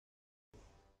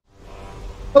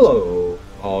Hello,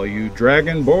 all you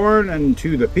Dragonborn and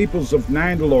to the peoples of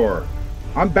Nandalore.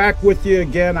 I'm back with you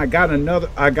again. I got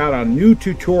a new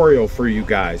tutorial for you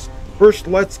guys. First,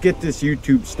 let's get this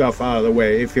YouTube stuff out of the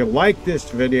way. If you like this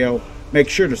video, make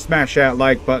sure to smash that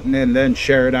like button and then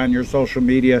share it on your social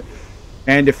media.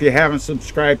 And if you haven't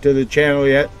subscribed to the channel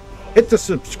yet, hit the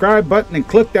subscribe button and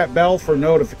click that bell for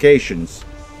notifications.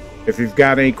 If you've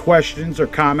got any questions or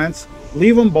comments,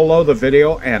 leave them below the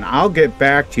video and I'll get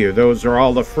back to you. Those are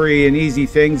all the free and easy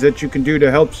things that you can do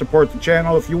to help support the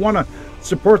channel. If you want to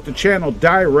support the channel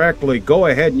directly, go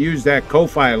ahead and use that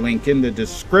Ko-Fi link in the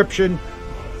description,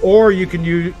 or you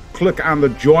can click on the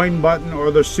join button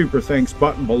or the super thanks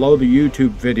button below the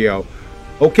YouTube video.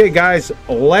 Okay guys,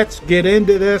 let's get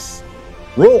into this.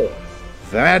 Roll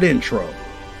that intro.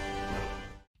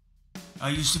 I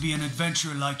used to be an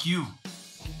adventurer like you,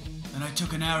 and I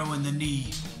took an arrow in the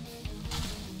knee.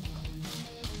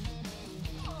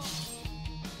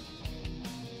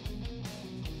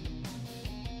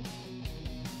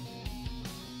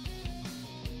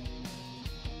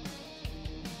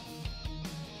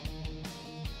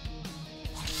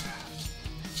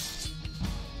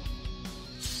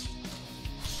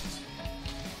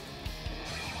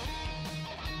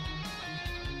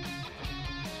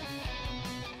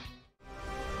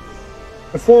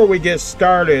 Before we get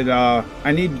started,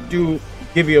 I need to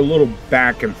give you a little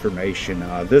back information.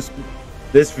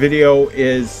 This video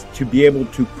is to be able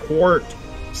to port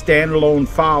Standalone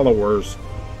Followers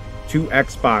to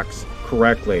Xbox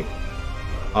correctly.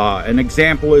 An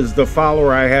example is the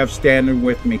follower I have standing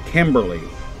with me, Kimberly.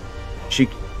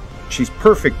 She's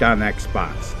perfect on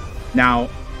Xbox. Now,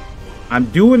 I'm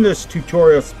doing this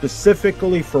tutorial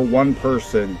specifically for one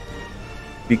person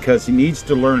because he needs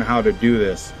to learn how to do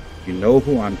this. You know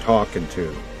who I'm talking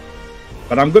to.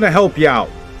 But I'm going to help you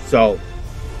out. So,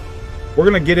 we're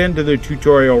going to get into the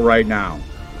tutorial right now.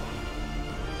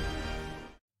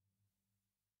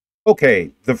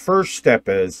 Okay, the first step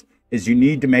is you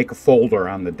need to make a folder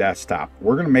on the desktop.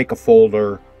 We're going to make a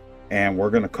folder and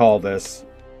we're going to call this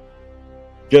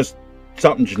just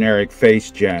something generic,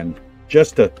 face gen,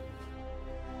 just to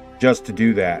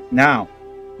do that. Now,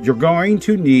 you're going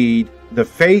to need the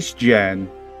face gen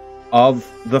of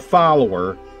the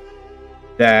follower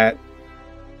that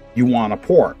you want to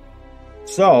port.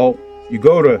 So you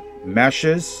go to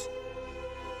meshes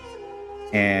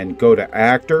and go to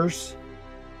actors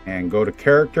and go to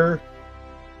character,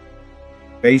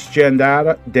 face gen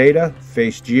data,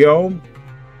 face geom,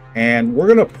 and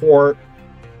we're going to port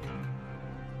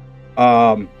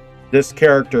this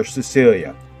character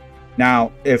Cecilia.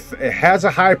 Now if it has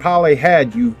a high poly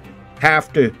head, you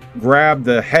have to grab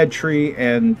the head tree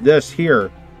and this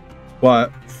here,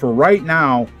 but for right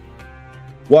now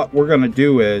what we're going to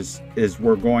do is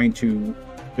we're going to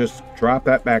just drop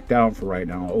that back down for right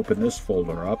now. Open this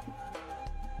folder up.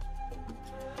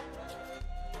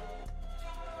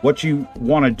 What you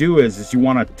want to do is you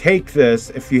want to take this,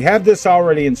 if you have this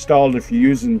already installed, if you're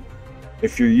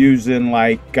using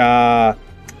like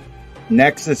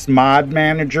Nexus Mod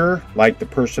Manager, like the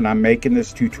person I'm making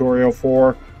this tutorial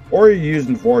for, or you're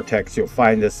using Vortex, you'll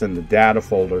find this in the data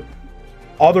folder.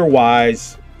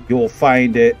 Otherwise, you'll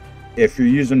find it, if you're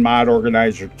using Mod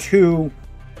Organizer 2,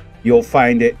 you'll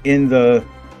find it in the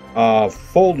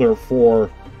folder for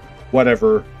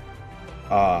whatever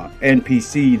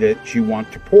NPC that you want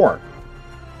to port.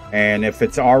 And if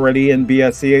it's already in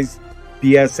BSAs,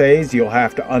 you'll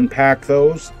have to unpack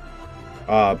those,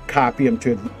 copy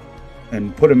them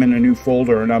and put them in a new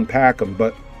folder and unpack them.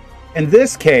 But in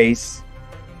this case,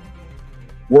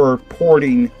 we're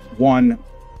porting one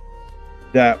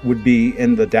that would be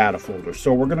in the data folder.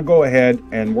 So we're going to go ahead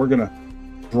and we're going to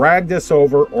drag this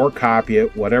over or copy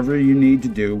it, whatever you need to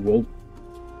do. We'll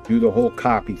do the whole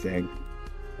copy thing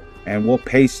and we'll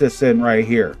paste this in right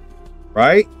here,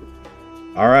 right?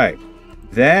 All right.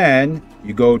 Then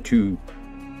you go to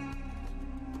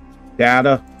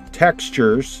data,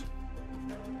 textures,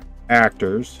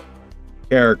 actors,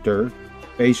 character,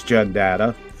 face gen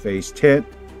data, face tint,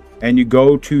 and you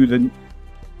go to the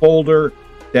folder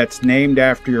that's named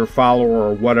after your follower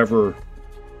or whatever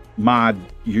mod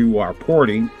you are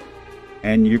porting,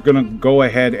 and you're going to go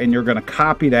ahead and you're going to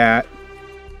copy that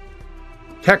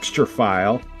texture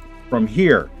file from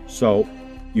here. So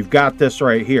you've got this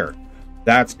right here.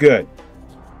 That's good.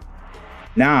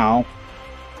 Now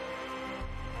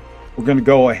we're going to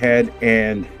go ahead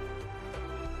and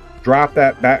drop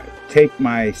that back, take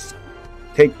my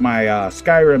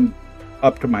Skyrim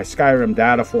up to my Skyrim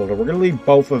data folder. We're going to leave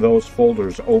both of those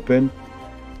folders open,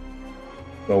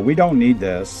 so we don't need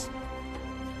this.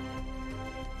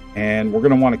 And we're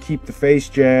going to want to keep the face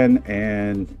gen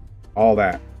and all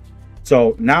that.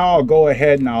 So now I'll go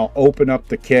ahead and I'll open up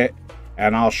the kit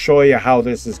and I'll show you how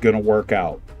this is going to work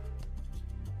out.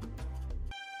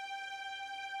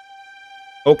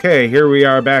 Okay, here we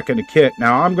are back in the kit.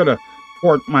 Now I'm going to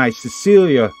port my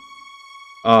Cecilia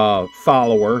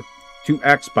follower to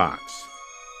Xbox.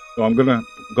 So I'm going to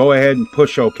go ahead and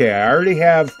push OK. I already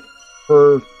have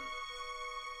her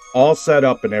all set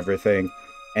up and everything.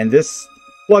 And this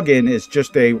plugin is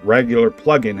just a regular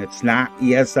plugin. It's not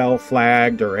ESL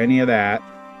flagged or any of that.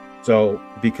 So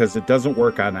because it doesn't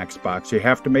work on Xbox, you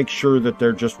have to make sure that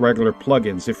they're just regular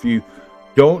plugins. If you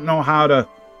don't know how to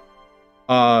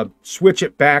switch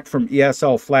it back from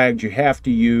ESL flagged, you have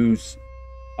to use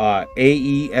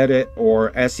AE Edit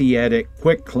or SE Edit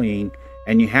Quick Clean,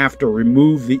 and you have to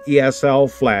remove the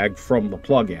ESL flag from the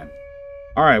plugin.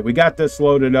 All right, we got this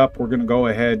loaded up. We're going to go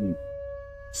ahead and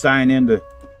sign into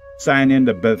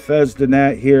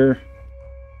BethesdaNet here.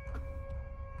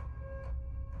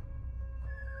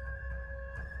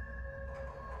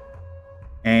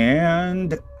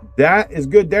 And that is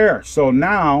good there. So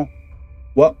now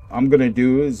what I'm going to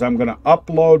do is I'm going to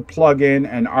upload,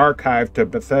 plugin, and archive to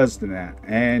BethesdaNet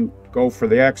and go for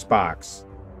the Xbox.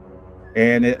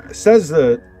 And it says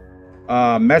the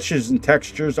meshes and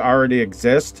textures already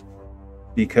exist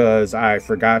because I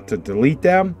forgot to delete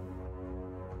them.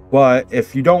 But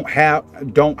if you don't have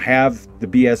the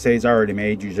BSAs already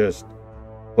made, you just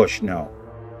push no.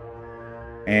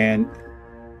 And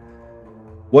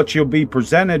what you'll be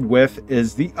presented with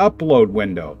is the upload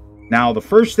window. Now, the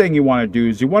first thing you want to do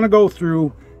is you want to go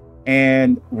through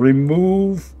and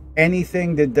remove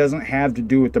anything that doesn't have to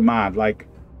do with the mod, like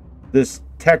this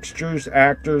textures,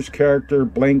 actors, character,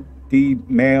 blank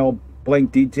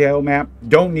detail map.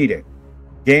 Don't need it.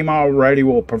 Game already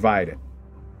will provide it.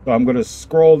 So I'm going to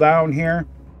scroll down here.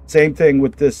 Same thing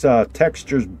with this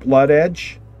textures blood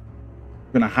edge.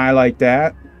 I'm going to highlight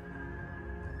that.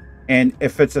 And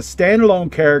if it's a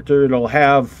standalone character, it'll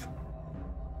have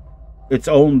its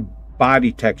own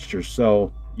body texture.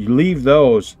 So you leave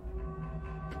those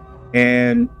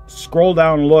and scroll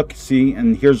down and look. See,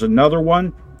 and here's another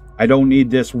one. I don't need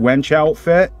this wench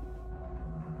outfit.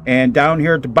 And down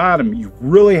here at the bottom, you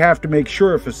really have to make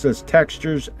sure if it says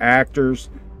textures, actors,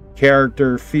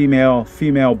 character,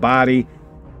 female body,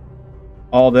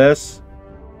 all this,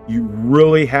 you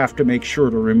really have to make sure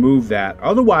to remove that.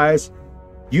 Otherwise,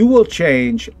 you will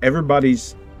change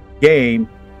everybody's game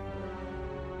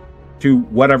to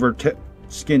whatever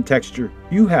skin texture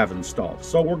you have installed.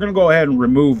 So we're going to go ahead and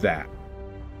remove that.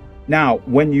 Now,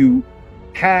 when you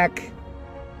hack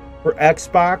for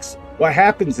Xbox, what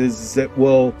happens is it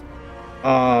will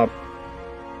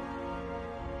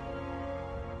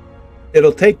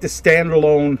it'll take the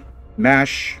standalone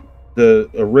mesh, the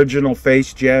original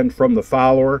face gen from the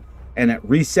follower, and it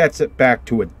resets it back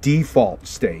to a default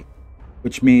state,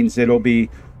 which means it'll be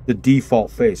the default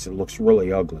face. It looks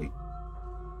really ugly.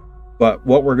 But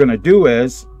what we're going to do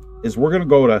is we're going to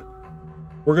go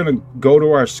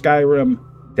to our Skyrim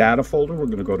data folder. We're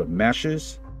going to go to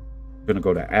meshes. We're going to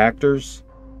go to actors,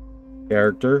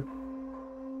 character,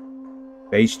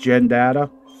 face gen data,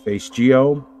 face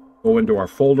geom, go into our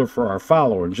folder for our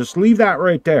follower, and just leave that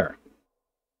right there.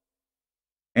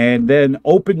 And then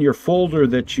open your folder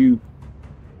that you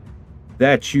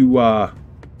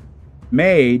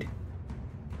made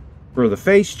for the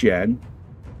face gen,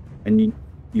 and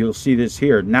you'll see this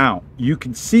here. Now you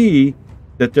can see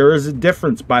that there is a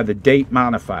difference by the date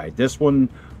modified. This one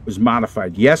was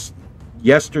modified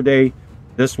yesterday.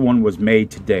 This one was made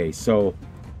today. So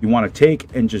you want to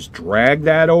take and just drag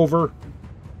that over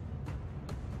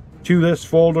to this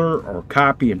folder, or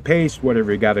copy and paste,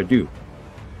 whatever you got to do.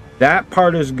 That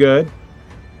part is good.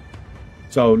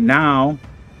 So now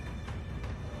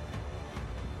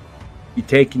you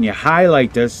take and you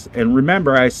highlight this, and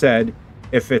remember I said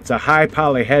if it's a high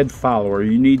poly head follower,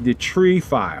 you need the tree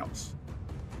files.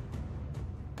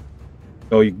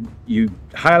 So you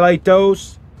highlight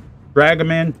those, drag them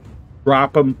in,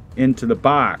 drop them into the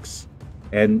box,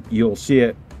 and you'll see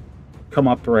it come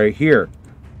up right here.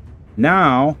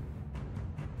 Now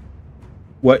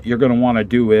what you're going to want to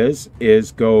do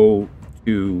is go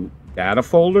to data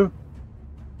folder,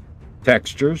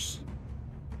 textures,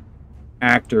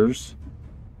 actors,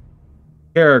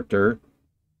 character,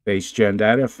 face gen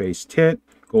data, face tint,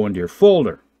 go into your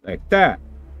folder like that,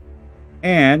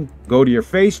 and go to your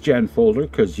face gen folder,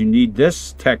 because you need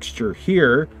this texture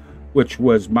here, which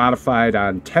was modified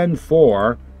on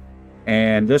 10.4,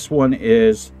 and this one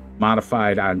is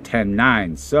modified on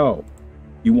 10.9, so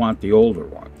you want the older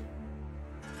one.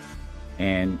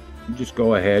 And you just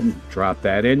go ahead and drop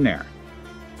that in there.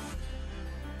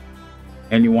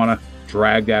 And you want to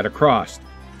drag that across.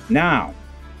 Now,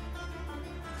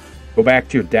 go back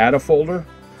to your data folder,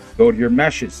 go to your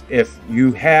meshes. If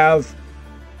you have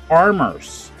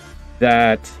armors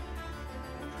that,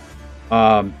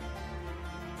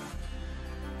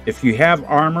 if you have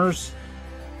armors,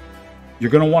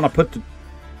 you're going to want to put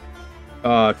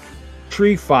the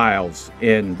tree files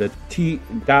in the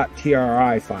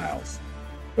 .tri files.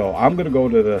 So I'm going to go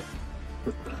to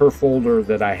her folder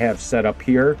that I have set up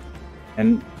here,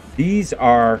 and these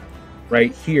are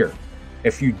right here.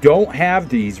 If you don't have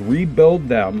these, rebuild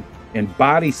them in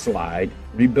body slide.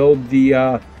 Rebuild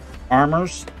the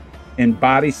armors in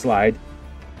body slide,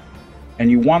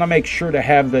 and you want to make sure to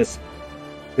have this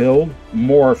build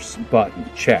morphs button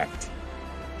checked,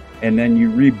 and then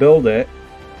you rebuild it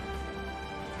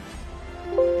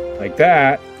like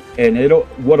that, and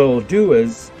what it'll do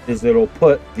is it'll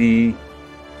put the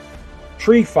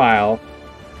tree file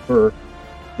for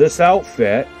this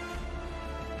outfit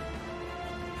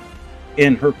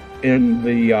in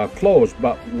the clothes,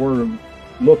 but we're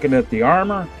looking at the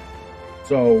armor,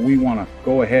 so we want to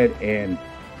go ahead and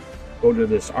go to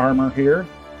this armor here,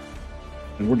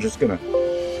 and we're just gonna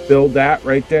build that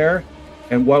right there.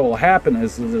 And what will happen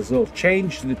is it'll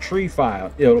change the tree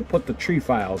file. It'll put the tree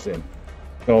files in.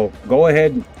 So go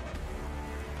ahead and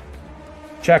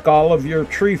check all of your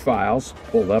tree files,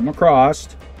 pull them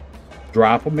across,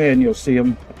 drop them in. You'll see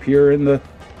them appear in the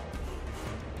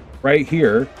right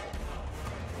here.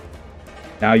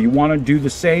 Now you want to do the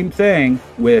same thing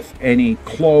with any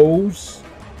clothes.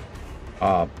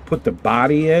 Put the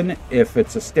body in. If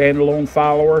it's a standalone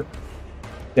follower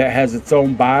that has its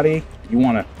own body, you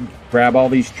want to grab all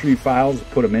these tree files and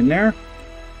put them in there.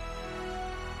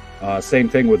 Same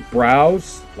thing with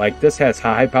brows. Like this has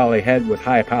high poly head with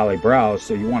high poly brows,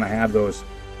 so you want to have those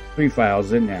tree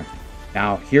files in there.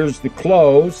 Now here's the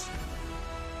clothes.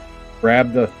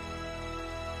 Grab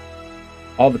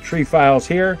all the tree files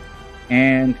here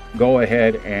and go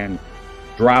ahead and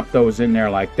drop those in there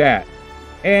like that.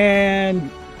 And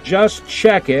just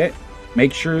check it.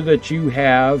 Make sure that you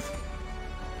have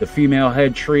the female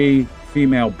head tree,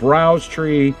 female brows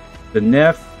tree, the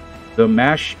NIF, the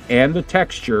mesh, and the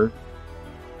texture.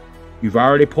 You've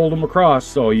already pulled them across,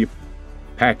 so you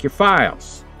pack your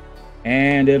files.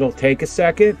 And it'll take a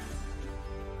second,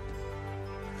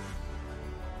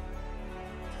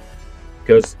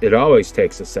 because it always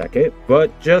takes a second,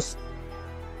 but just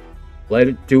let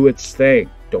it do its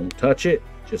thing. Don't touch it,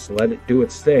 just let it do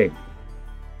its thing.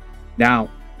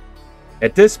 Now,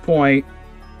 at this point,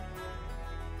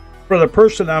 for the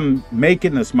person I'm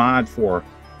making this mod for,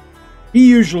 he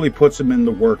usually puts them in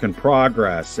the work in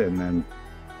progress and then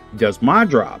does mod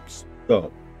drops.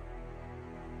 So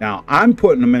now I'm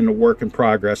putting them in the work in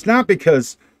progress, not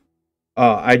because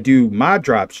I do mod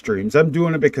drop streams. I'm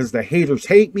doing it because the haters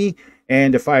hate me,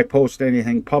 and if I post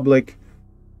anything public,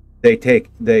 they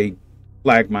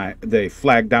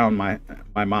flag down my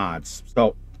mods.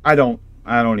 So I don't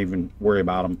even worry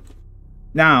about them.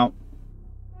 Now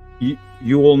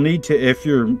you will need to, if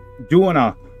you're doing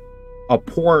a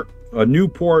new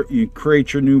port, you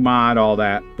create your new mod, all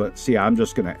that. But see, I'm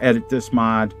just going to edit this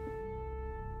mod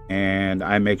and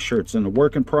I make sure it's in the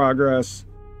work in progress.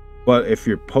 But if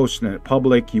you're posting it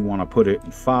public, you want to put it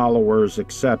in followers,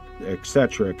 etc,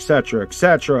 etc,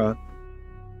 etc.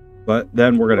 But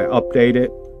then we're going to update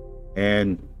it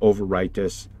and overwrite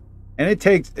this, and it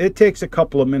takes a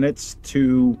couple of minutes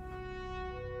to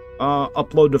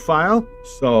upload the file,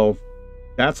 so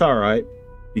that's all right,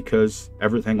 because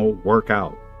everything will work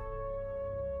out.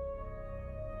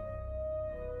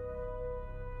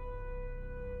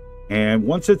 And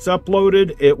once it's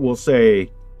uploaded, it will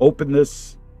say open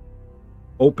this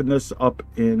up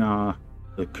in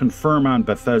the confirm on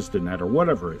Bethesda net or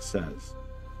whatever it says.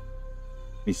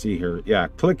 Let me see here. Yeah,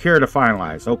 click here to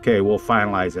finalize. Okay, we'll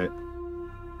finalize it.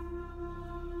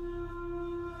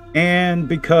 And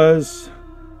because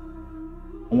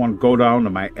I want to go down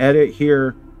to my edit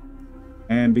here,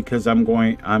 and because I'm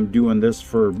doing this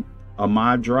for a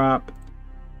mod drop,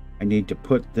 I need to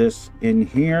put this in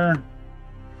here.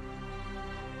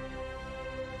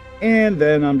 And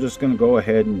then I'm just going to go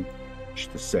ahead and push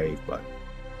the save button.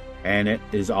 And it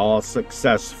is all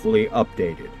successfully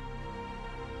updated.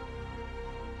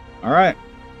 All right.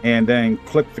 And then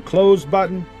click the close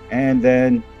button and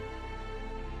then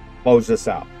close this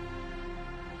out.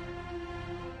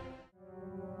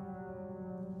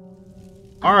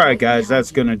 All right, guys,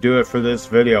 that's going to do it for this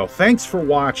video. Thanks for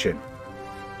watching.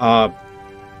 I'm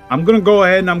going to go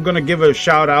ahead and I'm going to give a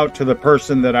shout out to the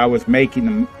person that I was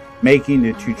making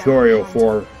the tutorial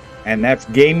for, and that's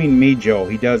Gaming Mijo.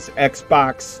 He does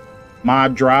Xbox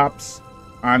mod drops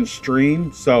on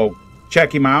stream, so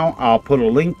check him out. I'll put a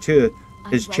link to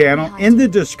his channel in the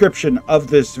description of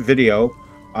this video.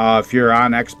 If you're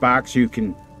on Xbox, you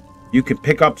can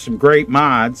pick up some great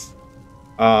mods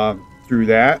through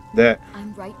that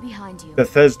I'm right behind you.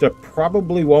 Bethesda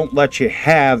probably won't let you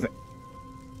have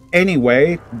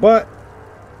anyway, but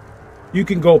you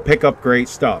can go pick up great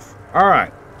stuff. All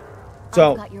right.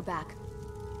 So I've got your back.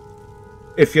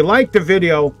 if you liked the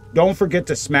video, don't forget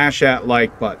to smash that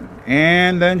like button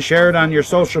and then share it on your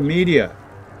social media.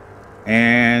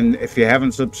 And if you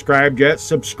haven't subscribed yet,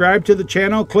 subscribe to the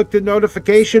channel, click the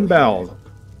notification bell.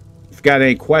 If you've got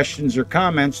any questions or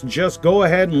comments, just go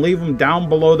ahead and leave them down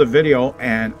below the video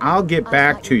and I'll get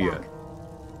back to you.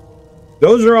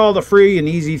 Those are all the free and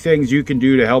easy things you can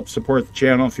do to help support the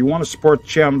channel. If you want to support the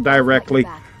channel directly,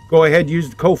 go ahead, use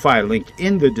the Ko-Fi link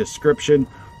in the description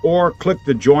or click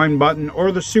the join button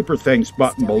or the super thanks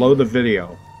button below the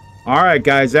video. All right,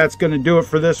 guys, that's going to do it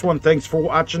for this one. Thanks for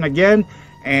watching again.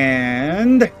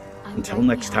 And until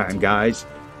next time, guys,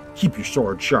 keep your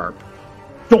sword sharp.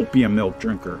 Don't be a milk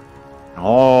drinker.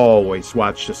 Always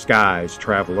watch the skies,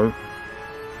 traveler.